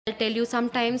I'll tell you,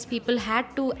 sometimes people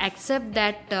had to accept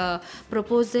that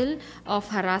proposal of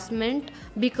harassment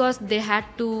because they had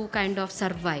to kind of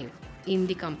survive in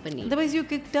the company. Otherwise, you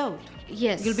kicked out.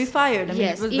 Yes. You'll be fired. I mean,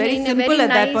 Yes. it was In, very in a simple very at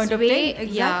that nice point of way. time.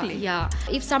 Exactly. Yeah,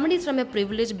 yeah. If somebody is from a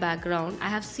privileged background,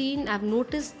 I've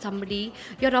noticed somebody,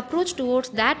 your approach towards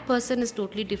that person is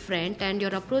totally different, and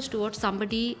your approach towards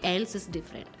somebody else is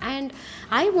different. And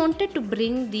I wanted to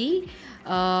bring the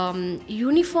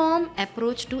uniform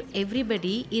approach to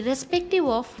everybody, irrespective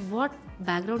of what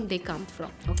background they come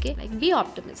from. Okay, like, be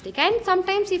optimistic, and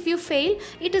sometimes if you fail,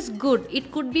 it is good.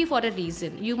 It could be for a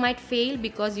reason. You might fail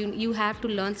because you have to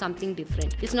learn something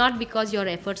different. It's not because your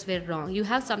efforts were wrong. You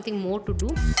have something more to do.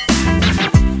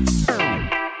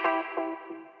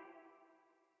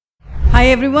 Hi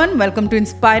everyone, welcome to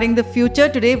Inspiring the Future.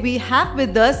 Today we have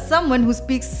with us someone who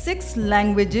speaks 6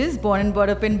 languages, born and brought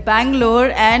up in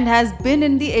Bangalore, and has been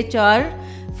in the HR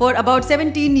for about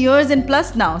 17 years and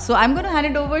plus now. So I'm going to hand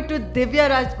it over to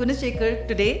Divya Gunashekar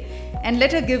today and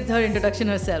let her give her introduction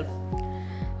herself.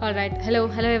 All right. Hello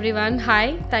everyone.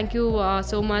 Hi. Thank you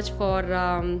so much for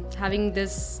having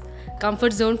this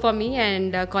comfort zone for me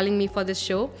and calling me for this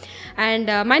show. And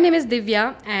my name is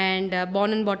Divya, and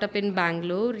born and brought up in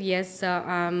Bangalore. Yes,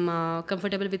 I'm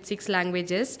comfortable with 6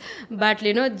 languages, but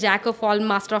jack of all,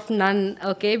 master of none.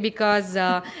 Okay, because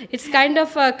it's kind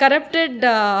of corrupted,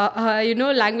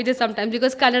 languages sometimes,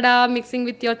 because Kannada mixing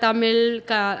with your Tamil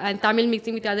and Tamil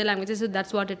mixing with other languages. So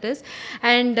that's what it is.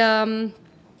 And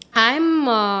I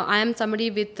am somebody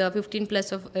with 15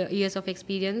 plus of years of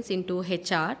experience into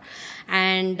HR,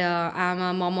 and I'm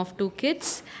a mom of 2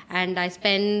 kids, and I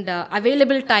spend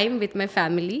available time with my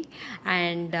family.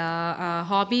 And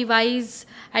hobby wise,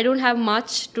 I don't have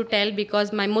much to tell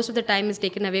because my most of the time is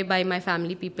taken away by my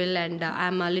family people, and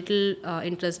I'm a little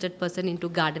interested person into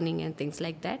gardening and things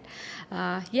like that.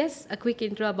 Yes, a quick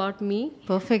intro about me.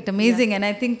 Perfect, amazing. Yeah. And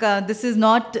I think this is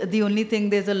not the only thing.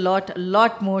 There's a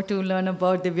lot more to learn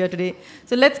about Divya today.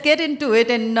 So let's get into it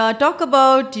and talk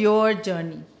about your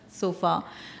journey so far.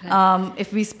 Right.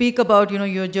 If we speak about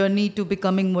your journey to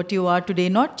becoming what you are today,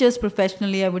 not just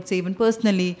professionally, I would say even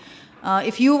personally,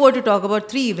 if you were to talk about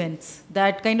 3 events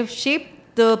that kind of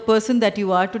shaped the person that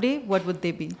you are today, what would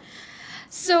they be?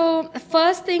 So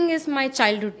first thing is my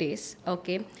childhood days.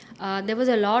 Okay, there was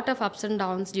a lot of ups and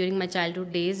downs during my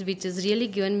childhood days, which has really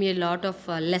given me a lot of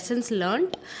lessons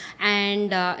learned,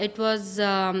 and it was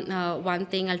one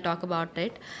thing. I'll talk about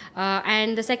it.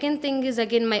 And the second thing is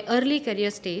again my early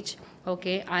career stage.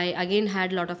 Okay, I again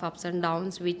had a lot of ups and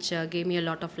downs, which gave me a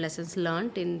lot of lessons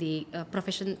learned in the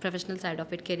professional side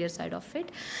of it, career side of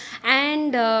it.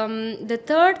 And the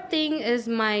third thing is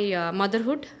my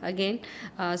motherhood again.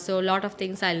 So a lot of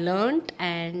things I learned,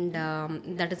 and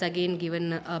that is again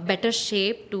given a better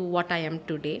shape to what I am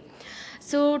today.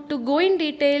 So to go in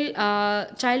detail,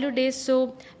 childhood days,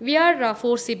 so we are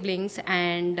 4 siblings,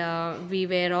 and we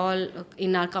were all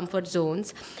in our comfort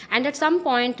zones, and at some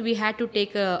point we had to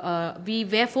take we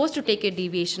were forced to take a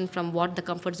deviation from what the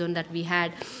comfort zone that we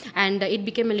had, and it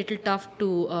became a little tough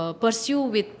to pursue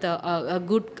with a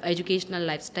good educational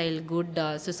lifestyle, good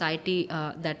society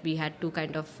that we had to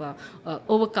kind of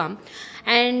overcome.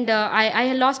 And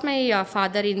I lost my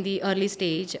father in the early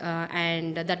stage,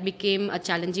 and that became a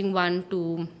challenging one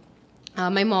to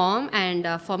my mom and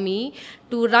for me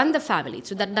to run the family.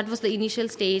 So that was the initial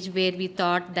stage where we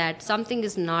thought that something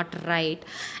is not right.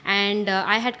 And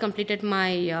I had completed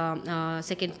my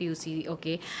second PUC,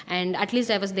 okay, and at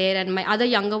least I was there, and my other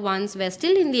younger ones were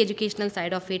still in the educational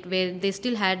side of it, where they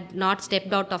still had not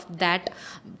stepped out of that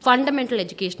fundamental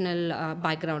educational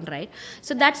background, right?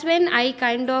 So that's when I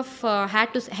kind of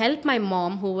had to help my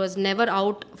mom, who was never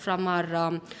out from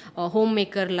our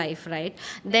homemaker life, right?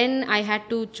 Then I had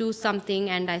to choose something,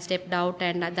 and I stepped out,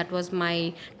 and that was my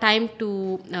time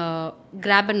to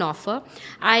grab an offer.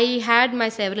 I had my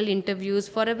several interviews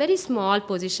for a very small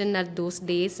position at those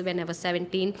days when I was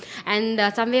 17,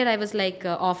 and somewhere I was like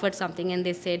offered something, and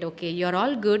they said, okay, you're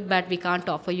all good, but we can't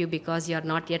offer you because you're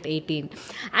not yet 18.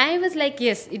 I was like,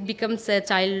 yes, it becomes a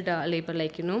child labor,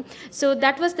 so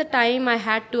that was the time I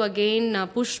had to again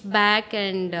push back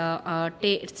and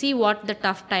see what the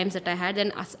tough times that I had,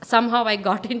 and somehow I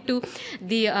got into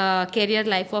the career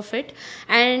life of it.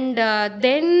 And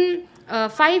then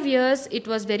 5 years, it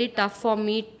was very tough for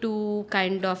me to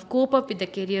kind of cope up with the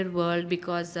career world,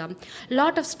 because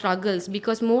lot of struggles,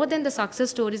 because more than the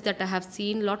success stories that I have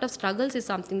seen, lot of struggles is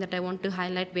something that I want to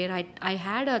highlight, where I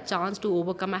had a chance to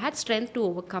overcome, I had strength to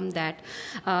overcome that.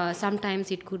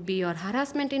 Sometimes it could be your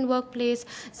harassment in workplace,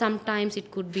 sometimes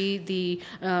it could be the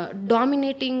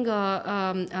dominating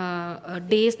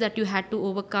days that you had to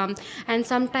overcome, and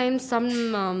sometimes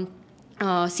some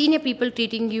senior people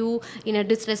treating you in a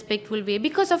disrespectful way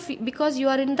because you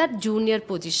are in that junior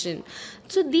position.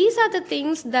 So these are the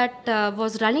things that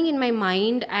was running in my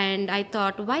mind, and I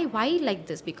thought, why like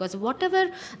this? Because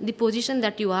whatever the position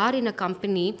that you are in a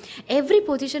company, every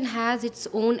position has its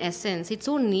own essence, its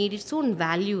own need, its own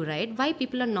value, right? Why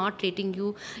people are not treating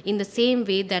you in the same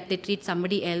way that they treat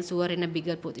somebody else who are in a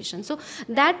bigger position? So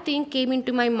that thing came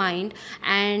into my mind,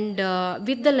 and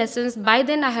with the lessons, by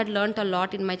then I had learned a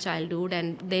lot in my childhood,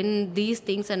 and then these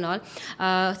things and all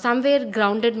somewhere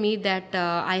grounded me that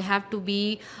I have to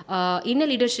be in a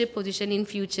leadership position in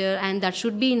future, and that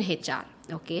should be in HR,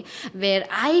 okay, where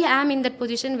I am in that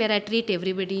position where I treat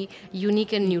everybody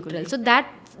unique and neutral. So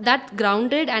that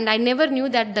grounded, and I never knew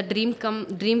that the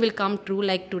dream will come true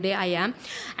like today I am.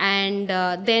 And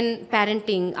then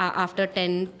parenting, after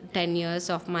 10 years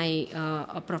of my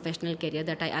professional career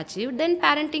that I achieved, then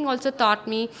parenting also taught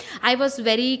me. I was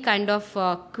very kind of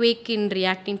quick in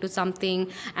reacting to something,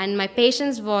 and my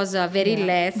patience was very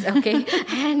less, okay.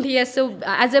 And yes, so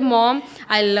as a mom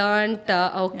I learned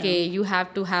you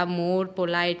have to have more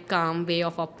polite, calm way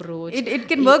of approach. It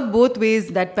can work both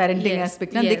ways, that parenting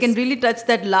aspect, and they can really touch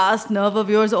that last nerve of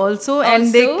yours also,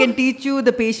 and they can teach you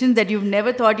the patience that you've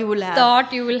never thought you will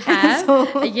have.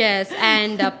 So, yes,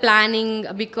 and planning,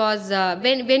 because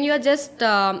when you are just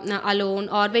alone,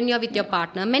 or when you are with your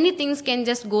partner, many things can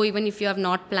just go even if you have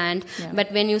not planned.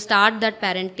 But when you start that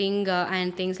parenting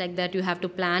and things like that, you have to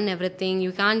plan everything.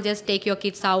 You can't just take your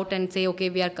kids out and say, okay,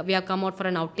 we have come out for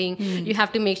an outing. You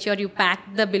have to make sure you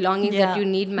pack the belongings that you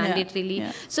need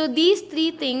mandatorily. So these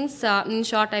three things, in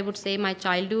short, I would say my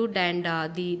childhood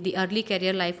and the early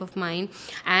career life of mine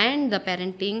and the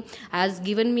parenting has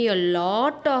given me a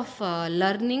lot of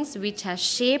learnings which has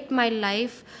shaped my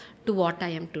life to what I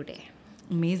am today.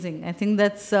 Amazing. I think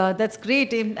that's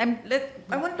great.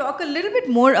 I want to talk a little bit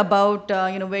more about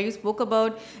where you spoke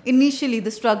about initially the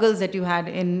struggles that you had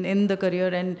in the career,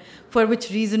 and for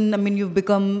which reason, I mean, you've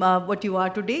become what you are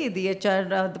today, the HR,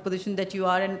 the position that you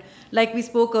are, and like we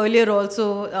spoke earlier,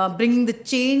 also bringing the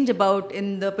change about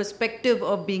in the perspective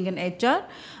of being an HR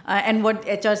and what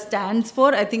HR stands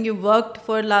for. I think you worked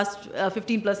for last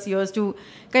 15 plus years to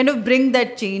kind of bring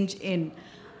that change in.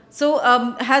 So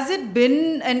has it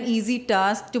been an easy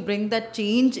task to bring that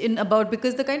change in about,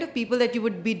 because the kind of people that you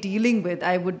would be dealing with,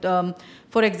 I would,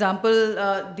 for example,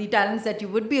 the talents that you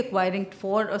would be acquiring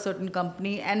for a certain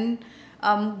company, and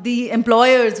the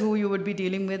employers who you would be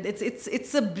dealing with,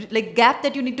 it's a like gap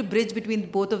that you need to bridge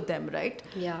between both of them, right?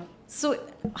 Yeah. So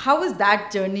how is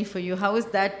that journey for you? How is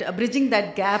that bridging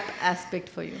that gap aspect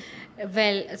for you?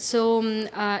 Well, so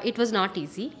it was not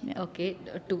easy. Okay,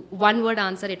 to one word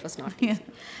answer, it was not easy.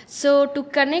 So to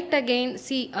connect again,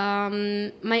 see,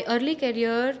 my early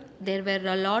career, there were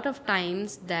a lot of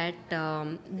times that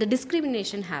the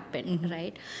discrimination happened,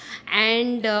 right?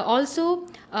 And also,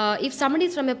 if somebody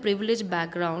is from a privileged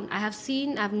background,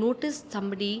 I've noticed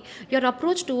somebody, your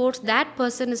approach towards that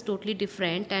person is totally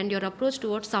different, and your approach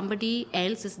towards somebody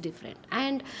else is different.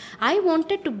 And I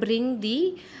wanted to bring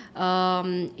the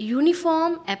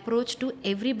uniform approach to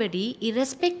everybody,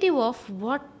 irrespective of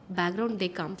what background they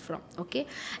come from, okay.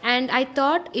 And I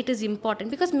thought it is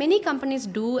important because many companies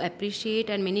do appreciate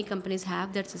and many companies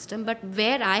have that system, but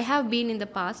where I have been in the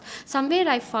past, somewhere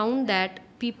I found that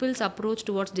people's approach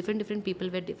towards different people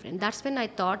were different. That's when I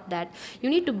thought that you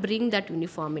need to bring that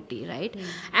uniformity, right?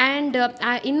 And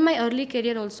in my early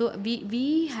career also,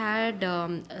 we had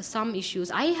some issues.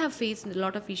 I have faced a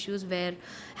lot of issues where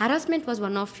harassment was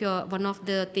one of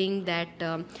the thing that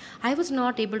I was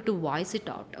not able to voice it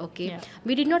out, okay.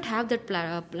 We did not have that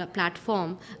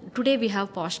platform. Today we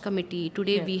have POSH committee.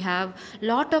 Today we have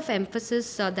lot of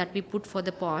emphasis that we put for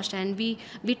the POSH, and we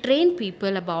train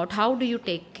people about how do you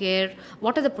take care,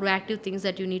 what are the proactive things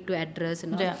that you need to address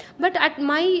and all. But at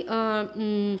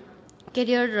my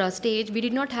career stage, we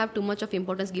did not have too much of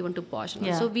importance given to POSH.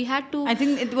 So we had to... I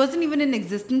think it wasn't even in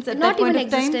existence at that point of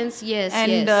time. Not even existence, yes.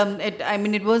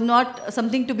 And it was not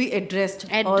something to be addressed.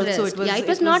 Also, it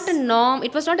was not a norm.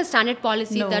 It was not a standard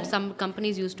policy that some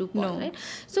companies used to follow, right?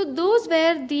 So those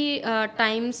were the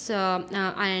times,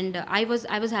 and I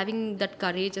was having that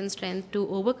courage and strength to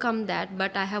overcome that.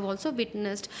 But I have also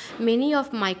witnessed many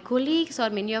of my colleagues or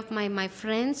many of my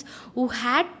friends who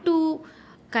had to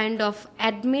kind of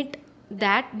admit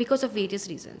that because of various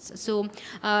reasons. So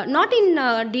not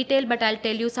in detail, but I'll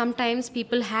tell you, sometimes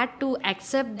people had to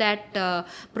accept that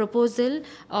proposal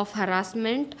of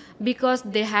harassment because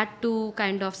they had to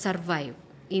kind of survive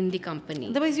in the company.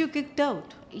 Otherwise you kicked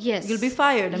out. Yes. you'll be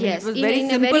fired. I mean, Yes. it was In, very in a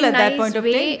simple very at that nice point of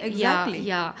way. time. Exactly.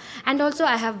 Yeah. And also,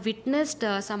 I have witnessed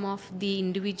some of the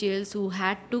individuals who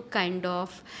had to kind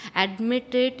of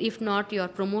admit it, if not your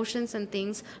promotions and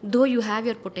things, though you have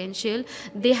your potential,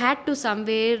 they had to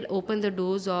somewhere open the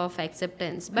doors of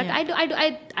acceptance. But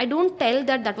Yeah. I don't tell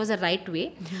that that was a right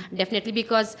way, definitely,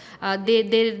 because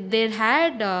they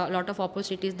had a lot of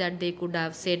opportunities that they could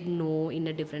have said no in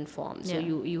a different form. So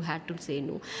Yeah. you had to say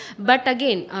no. But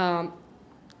again,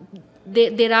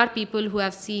 there are people who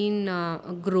have seen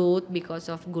growth because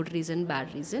of good reason,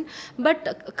 bad reason.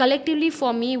 But collectively,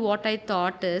 for me, what I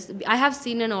thought is, I have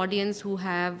seen an audience who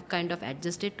have kind of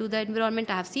adjusted to the environment.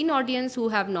 I have seen audience who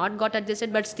have not got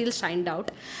adjusted but still shined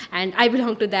out, and I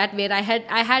belong to that, where I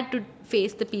had to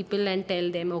face the people and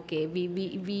tell them, okay,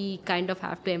 we kind of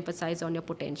have to emphasize on your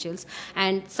potentials.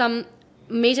 And some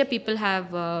major people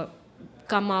have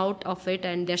come out of it,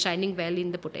 and they're shining well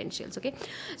in the potentials. Okay,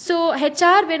 so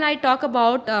HR, when I talk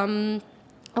about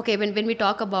okay, when we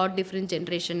talk about different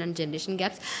generation and generation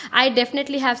gaps, I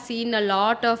definitely have seen a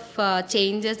lot of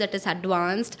changes that is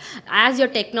advanced. As your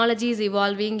technology is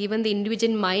evolving, even the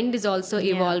individual mind is also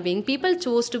evolving. People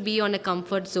chose to be on a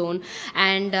comfort zone,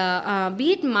 and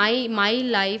be it my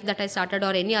life that I started,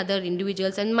 or any other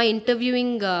individuals, and my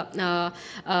interviewing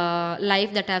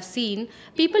life that I've seen,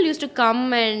 people used to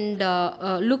come and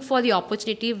look for the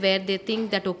opportunity where they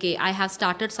think that, okay, I have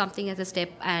started something as a step,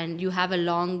 and you have a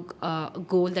long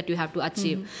goal that you have to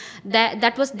achieve.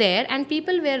 That was there, and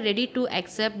people were ready to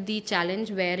accept the challenge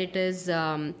where it is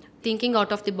thinking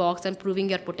out of the box and proving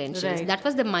your potentials. Right. That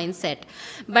was the mindset.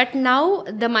 But now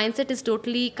the mindset is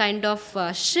totally kind of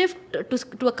shift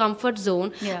to a comfort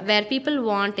zone, where people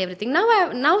want everything.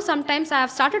 Now sometimes I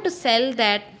have started to sell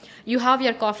that you have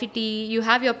your coffee tea, you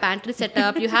have your pantry set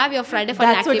up, you have your Friday fun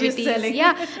That's activities. what you're selling.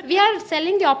 Yeah, we are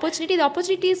selling the opportunity. The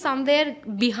opportunity is somewhere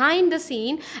behind the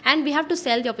scene, and we have to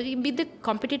sell the opportunity. The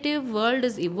competitive world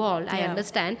is evolved, I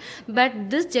understand, but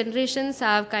this generations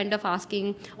are kind of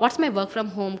asking, what's my work from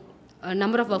home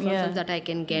number of work from homes that I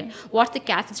can get, what's the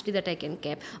capacity that I can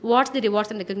get, what's the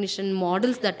rewards and recognition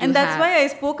models that you have. And that's why I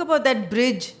spoke about that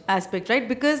bridge aspect, right?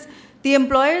 Because the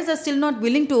employers are still not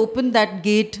willing to open that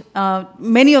gate.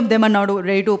 Many of them are not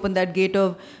ready to open that gate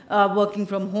of working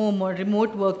from home or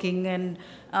remote working, and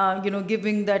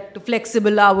giving that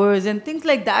flexible hours and things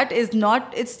like that is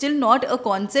not. It's still not a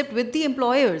concept with the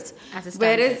employers. As a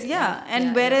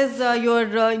standard, whereas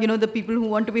the people who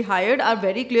want to be hired are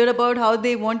very clear about how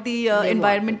they want the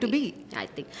environment to be. I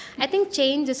think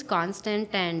change is constant,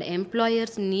 and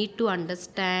employers need to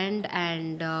understand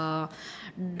and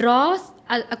draw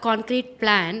a concrete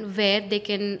plan where they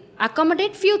can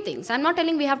accommodate few things. I'm not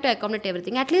telling we have to accommodate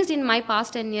everything. At least in my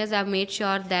past 10 years, I've made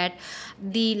sure that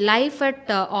the life at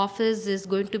office is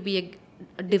going to be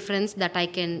a difference that I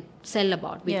can sell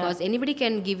about, because anybody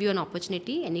can give you an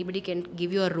opportunity, anybody can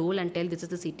give you a role and tell this is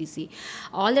the CTC.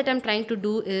 All that I'm trying to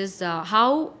do is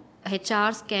how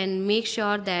HRs can make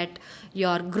sure that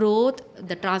your growth,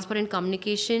 the transparent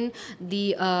communication,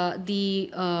 the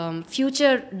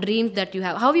future dreams that you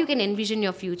have, how you can envision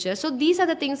your future. So these are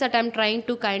the things that I'm trying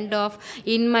to kind of,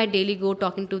 in my daily go,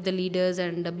 talking to the leaders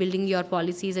and building your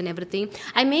policies and everything.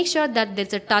 I make sure that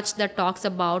there's a touch that talks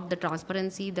about the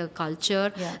transparency, the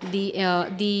culture,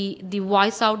 the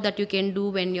voice out that you can do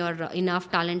when you're enough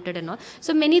talented and all.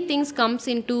 So many things comes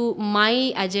into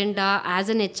my agenda as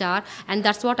an HR, and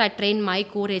that's what I train my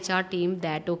core HR team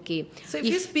that, okay. So if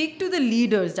you speak to the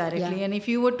leaders directly, and if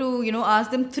you were to, ask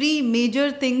them 3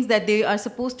 major things that they are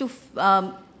supposed to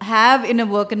have in a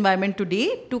work environment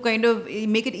today to kind of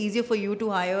make it easier for you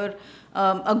to hire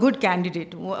a good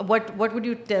candidate, what would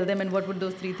you tell them, and what would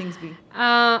those 3 things be?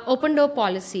 Open door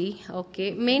policy.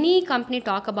 Okay, many companies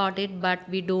talk about it, but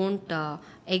we don't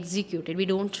execute it. We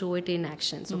don't show it in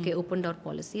actions. Okay, open door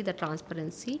policy, the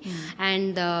transparency,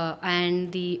 and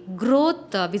the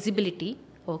growth visibility.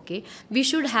 Okay, we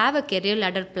should have a career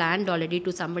ladder planned already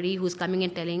to somebody who's coming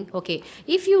and telling, okay,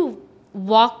 if you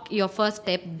walk your first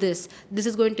step, this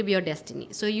is going to be your destiny.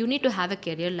 So you need to have a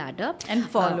career ladder and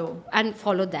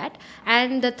follow that.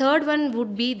 And the third one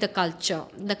would be the culture.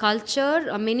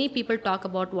 Many people talk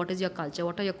about what is your culture,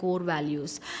 what are your core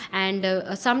values, and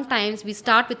sometimes we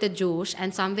start with a josh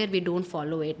and somewhere we don't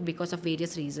follow it because of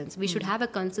various reasons. We should have a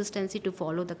consistency to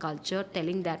follow the culture,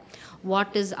 telling that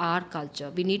what is our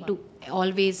culture. We need to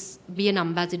always be an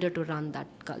ambassador to run that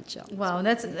culture. Wow,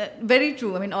 that's very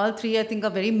true. I mean, all 3 I think are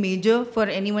very major for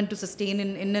anyone to sustain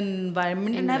in an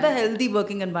environment and have a healthy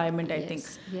working environment, I think.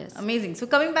 Yes. Amazing. So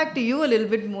coming back to you a little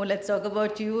bit more, let's talk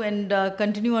about you and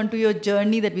continue on to your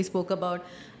journey that we spoke about.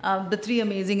 the three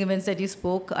amazing events that you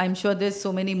spoke. I'm sure there's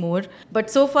so many more. But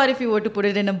so far, if you were to put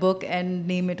it in a book and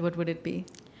name it, what would it be?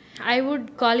 I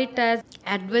would call it as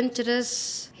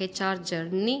adventurous HR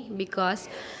journey, because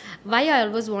why I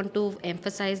always want to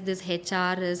emphasize this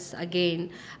HR is, again,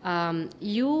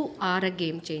 you are a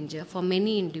game changer for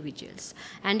many individuals,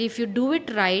 and if you do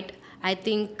it right, I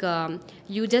think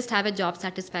you just have a job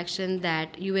satisfaction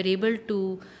that you were able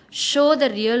to show the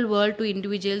real world to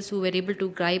individuals who were able to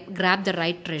grab the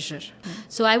right treasure.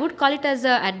 So I would call it as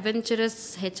a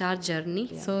adventurous HR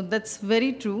journey. So that's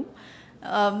very true.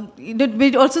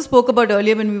 We also spoke about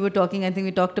earlier when we were talking, I think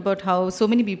we talked about how so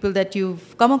many people that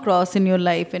you've come across in your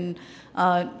life, and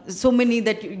so many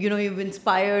that you've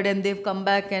inspired, and they've come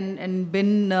back and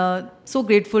been so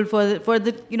grateful for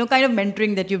the kind of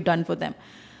mentoring that you've done for them.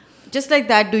 Just like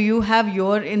that, do you have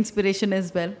your inspiration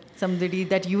as well? Somebody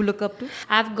that you look up to?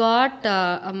 I've got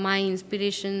my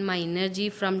inspiration, my energy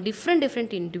from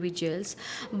different individuals.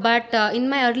 But in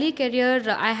my early career,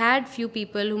 I had few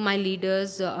people who my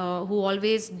leaders who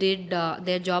always did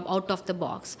their job out of the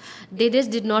box. They just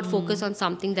did not focus on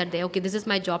something that this is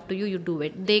my job to you, you do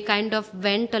it. They kind of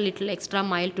went a little extra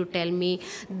mile to tell me,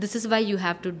 this is why you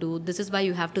have to do, this is why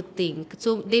you have to think.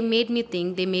 So they made me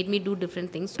think, they made me do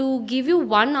different things. To give you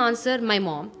one answer, my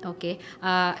mom,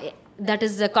 that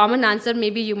is a common answer,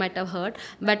 maybe you might have heard,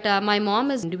 but my mom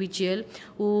is an individual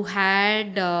who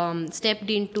had stepped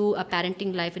into a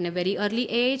parenting life in a very early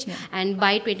age, and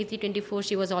by 23-24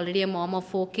 she was already a mom of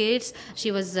 4 kids.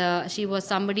 She was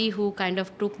somebody who kind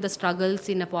of took the struggles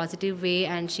in a positive way,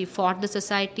 and she fought the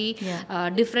society,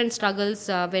 different struggles.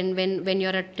 When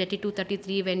you're at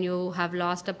 32-33, when you have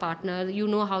lost a partner, you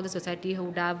know how the society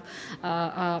would have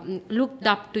looked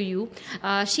up to you.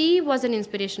 She was an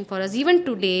inspiration for us even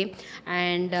today.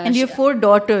 And you have 4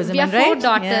 daughters, am I right? We have 4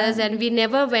 daughters, and we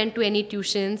never went to any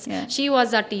tuitions. Yeah. She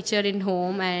was our teacher in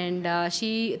home, and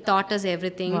she taught us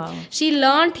everything. Wow. She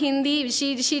learned Hindi.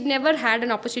 She never had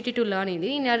an opportunity to learn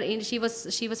Hindi. She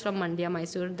was from Mandya,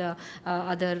 Mysore, the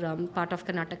other part of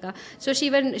Karnataka. So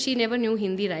she never knew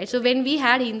Hindi, right? So when we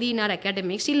had Hindi in our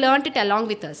academics, she learned it along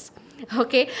with us.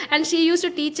 Okay, and she used to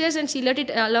teach us, and she learned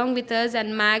it along with us,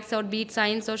 and maths or be it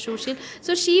science or social.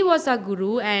 So she was our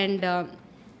guru, and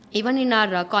even in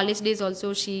our college days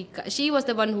also, she was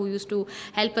the one who used to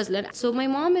help us learn. So my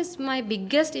mom is my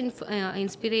biggest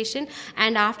inspiration,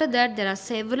 and after that there are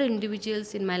several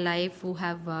individuals in my life who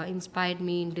have inspired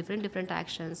me in different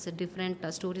actions,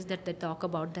 different stories that they talk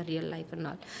about the real life and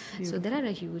all. Beautiful. So there are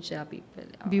a huge people.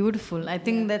 Beautiful. I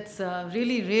think that's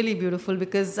really, really beautiful,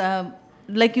 because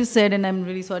like you said, and I'm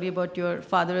really sorry about your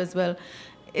father as well,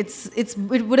 it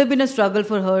would have been a struggle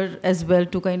for her as well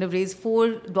to kind of raise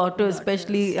 4 daughters,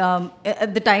 especially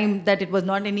at the time that it was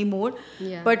not anymore.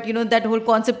 Yeah. But that whole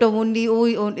concept of only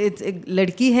it's a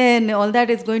ladki hai and all that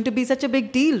is going to be such a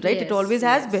big deal, right? Yes, it always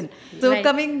has been. So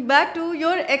coming back to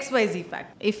your XYZ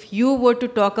fact, if you were to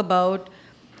talk about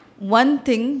one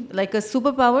thing like a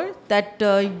superpower that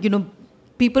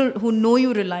people who know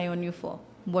you rely on you for,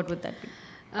 what would that be?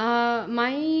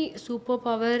 My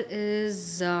superpower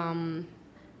is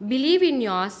believe in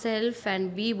yourself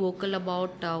and be vocal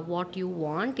about what you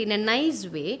want in a nice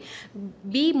way.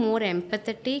 Be more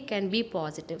empathetic and be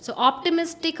positive. So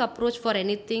optimistic approach for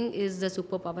anything is the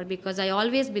superpower, because I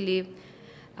always believe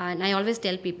and I always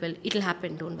tell people, it'll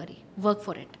happen, don't worry, work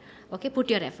for it. Okay, put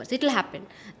your efforts, it'll happen.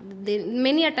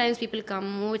 Many a times people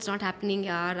come, oh, it's not happening,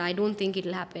 yaar, I don't think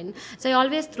it'll happen. So I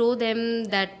always throw them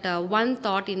that one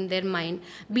thought in their mind,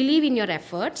 believe in your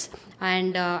efforts,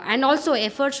 and also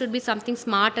effort should be something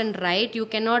smart and right. You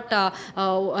cannot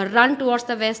run towards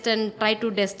the west and try to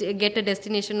get a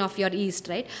destination of your east,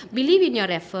 right? Believe in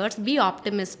your efforts, be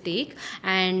optimistic,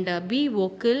 and be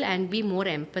vocal and be more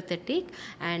empathetic,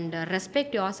 and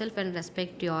respect yourself and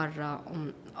respect your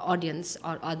audience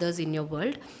or others in your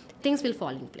world. Things will fall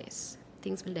in place.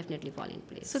 Things will definitely fall in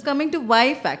place. So coming to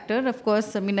why factor, of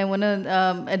course, I mean, I want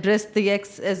to address the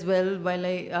X as well while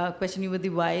I question you with the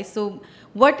why. So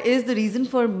what is the reason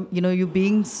for, you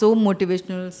being so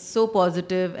motivational, so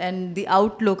positive, and the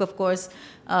outlook, of course,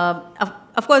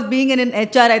 being in an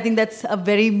HR, I think that's a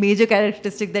very major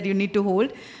characteristic that you need to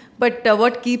hold. But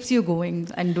what keeps you going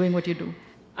and doing what you do?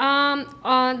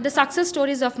 The success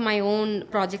stories of my own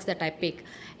projects that I pick.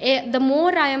 The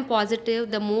more I am positive,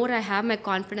 the more I have my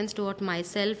confidence toward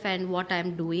myself and what I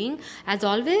am doing. As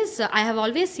always, I have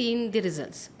always seen the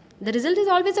results. The result is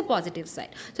always a positive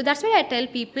side. So that's why I tell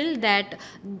people that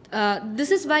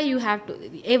this is why you have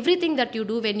to, everything that you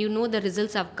do, when you know the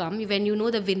results have come, when you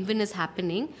know the win-win is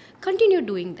happening, continue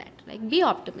doing that, Like, be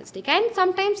optimistic. And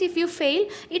sometimes if you fail,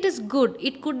 it is good.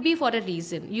 It could be for a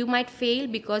reason. You might fail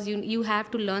because you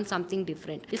have to learn something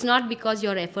different. It's not because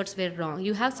your efforts were wrong.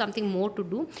 You have something more to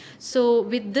do. So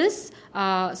with this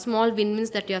small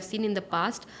win-wins that you have seen in the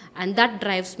past, and that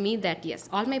drives me that yes,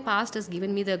 all my past has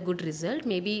given me the good result.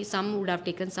 Maybe some would have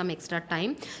taken some extra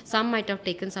time. Some might have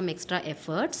taken some extra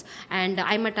efforts. And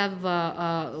I might have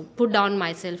put down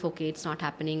myself, okay, it's not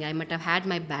happening. I might have had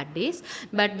my bad days.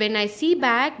 But when I see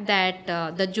back that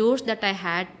the josh that I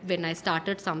had when I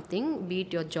started something, be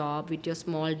it your job, with your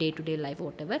small day-to-day life,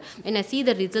 whatever, when I see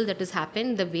the result that has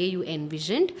happened the way you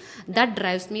envisioned, that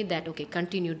drives me that, okay,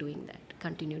 continue doing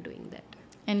that.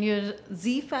 And your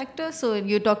Z factor, so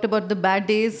you talked about the bad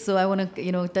days, so I want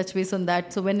to touch base on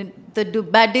that. So when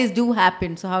bad days do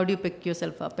happen, so how do you pick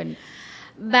yourself up? And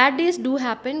bad days do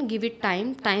happen. Give it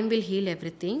time. Time will heal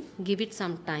everything. Give it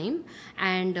some time,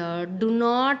 and do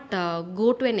not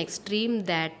go to an extreme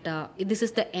that this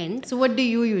is the end. So what do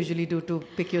you usually do to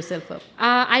pick yourself up?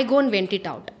 I go and vent it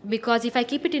out, because if I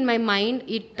keep it in my mind,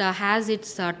 it has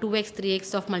its 2x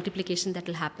 3x of multiplication that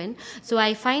will happen. So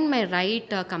I find my right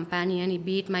companion,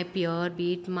 be it my peer,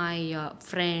 be it my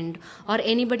friend, or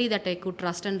anybody that I could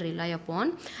trust and rely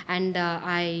upon, and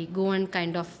I go and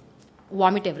kind of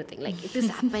vomit everything, like this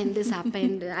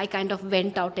happened. I kind of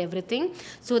vent out everything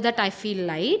so that I feel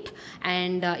light,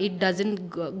 and it doesn't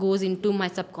goes into my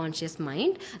subconscious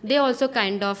mind. They also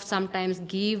kind of sometimes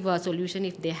give a solution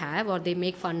if they have, or they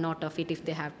make fun out of it if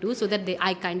they have to, so that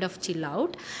I kind of chill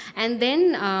out, and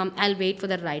then I'll wait for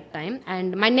the right time,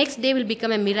 and my next day will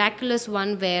become a miraculous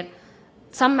one where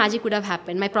some magic would have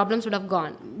happened. My problems would have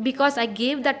gone because I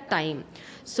gave that time.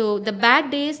 So the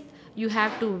bad days, you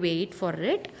have to wait for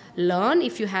it, learn.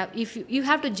 If you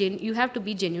have to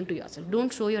be genuine to yourself.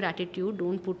 Don't show your attitude,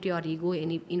 don't put your ego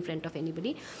in front of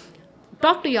anybody.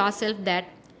 Talk to yourself that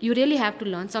you really have to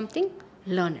learn something,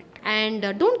 learn it, and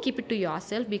don't keep it to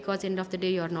yourself, because end of the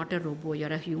day you're not a robot,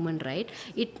 you're a human, right?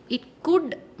 It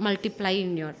could multiply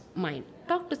in your mind.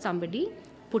 Talk to somebody,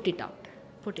 put it out.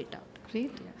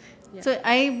 Great. Yeah. So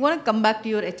I want to come back to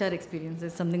your HR experience.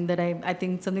 It's something that I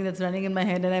think something that's running in my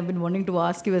head, and I've been wanting to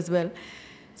ask you as well.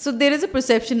 So there is a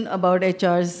perception about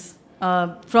HRs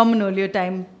from an earlier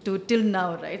time to till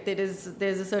now, right? There's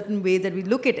a certain way that we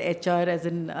look at HR as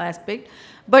an aspect,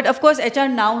 but of course HR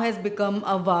now has become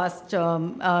a vast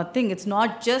thing. It's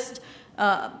not just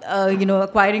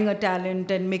acquiring a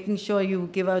talent and making sure you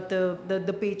give out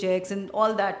the paychecks and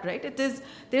all that, right?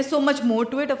 There's so much more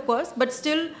to it, of course, but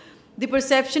still the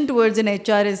perception towards an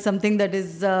HR is something that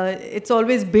is it's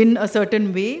always been a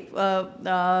certain way,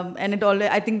 and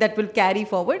I think that will carry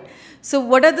forward. So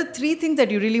what are the 3 things that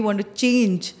you really want to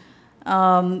change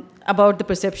about the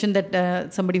perception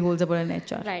that somebody holds about an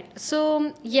HR? Right.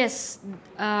 So yes,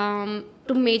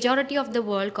 to majority of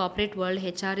the corporate world,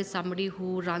 HR is somebody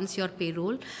who runs your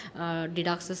payroll,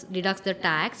 deducts the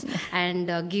tax,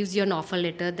 and gives you an offer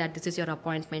letter that this is your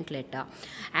appointment letter.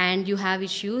 And you have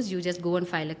issues, you just go and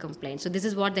file a complaint. So this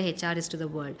is what the HR is to the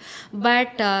world.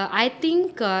 But I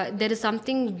think there is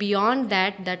something beyond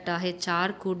that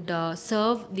HR could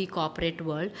serve the corporate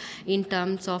world in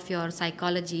terms of your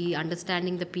psychology,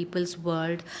 understanding the people's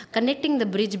world, connecting the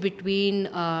bridge between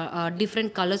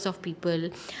different colors of people,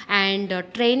 and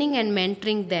training and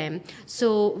mentoring them.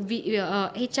 So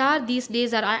HR these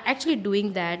days are actually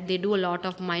doing that. They do a lot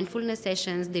of mindfulness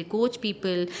sessions, they coach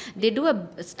people, they do a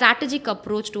strategic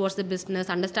approach towards the business,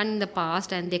 understanding the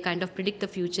past, and they kind of predict the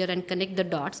future and connect the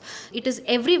dots. It is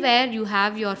everywhere you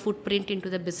have your footprint into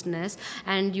the business,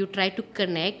 and you try to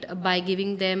connect by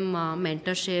giving them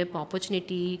mentorship,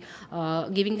 opportunity,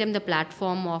 giving them the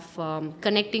platform of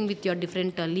connecting with your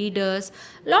different leaders.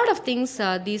 A lot of things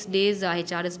these days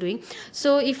HR is doing.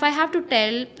 So if I have to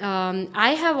tell,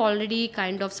 I have already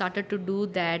kind of started to do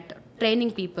that,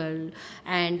 training people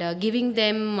and giving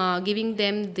them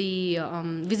the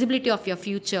visibility of your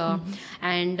future,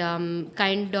 and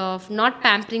kind of not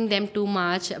pampering them too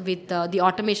much with the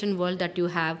automation world that you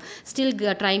have. Still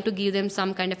trying to give them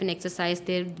some kind of an exercise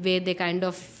there where they kind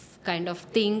of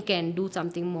think and do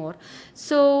something more.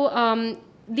 So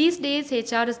these days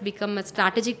HR has become a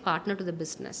strategic partner to the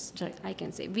business. Right. I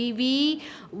can say we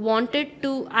wanted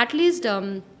to at least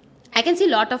I can see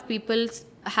a lot of people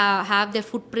have their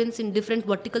footprints in different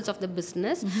verticals of the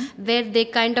business, where they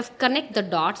kind of connect the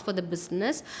dots for the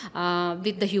business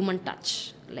with the human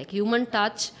touch. Like human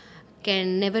touch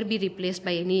can never be replaced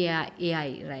by any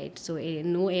AI, right? So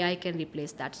no AI can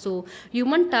replace that. So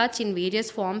human touch in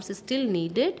various forms is still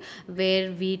needed,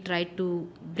 where we try to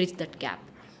bridge that gap.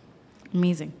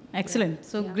 Amazing. Excellent.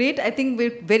 So great. I think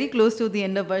we're very close to the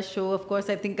end of our show. Of course,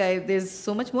 I think there's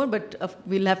so much more, but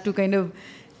we'll have to kind of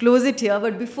close it here.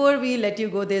 But before we let you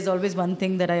go, there's always one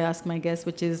thing that I ask my guests,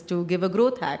 which is to give a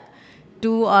growth hack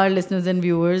to our listeners and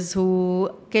viewers who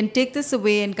can take this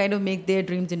away and kind of make their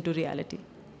dreams into reality.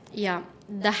 Yeah,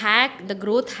 the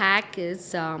growth hack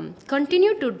is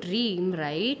continue to dream,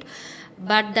 right?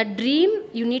 But that dream,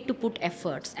 you need to put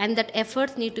efforts, and that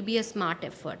efforts need to be a smart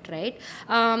effort, right?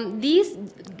 These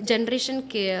the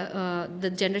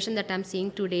generation that I'm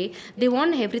seeing today, they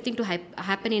want everything to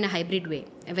happen in a hybrid way,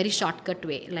 a very shortcut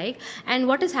way, like. And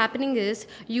what is happening is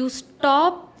you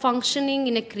stop functioning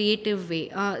in a creative way.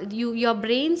 Your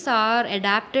brains are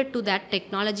adapted to that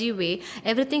technology way.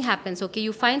 Everything happens. Okay,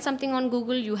 you find something on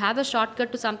Google, you have a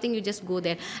shortcut to something, you just go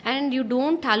there, and you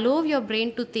don't allow your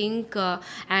brain to think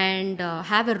and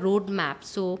have a roadmap.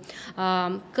 So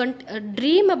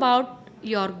dream about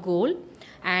your goal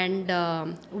and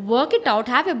work it out.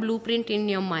 Have a blueprint in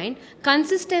your mind.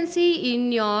 Consistency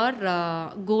in your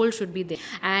goal should be there,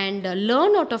 and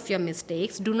learn out of your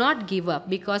mistakes. Do not give up,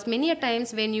 because many a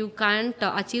times when you can't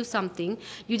achieve something,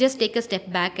 you just take a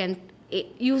step back and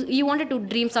you wanted to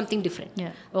dream something different.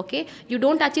 Yeah. Okay, you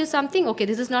don't achieve something. Okay,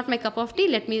 this is not my cup of tea,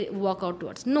 let me walk out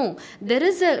towards. No, there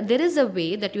is a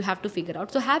way that you have to figure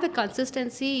out. So have a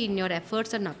consistency in your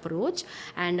efforts and approach,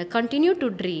 and continue to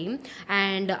dream,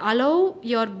 and allow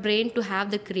your brain to have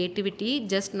the creativity,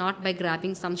 just not by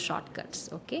grabbing some shortcuts.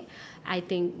 Okay, I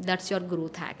think that's your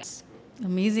growth hacks.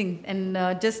 Amazing. And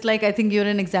just like, I think you're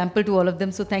an example to all of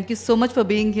them. So thank you so much for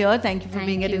being here. Thank you for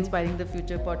being at Inspiring the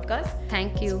Future podcast.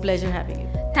 Thank you. It's a pleasure having you.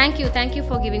 Thank you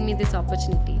for giving me this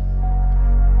opportunity.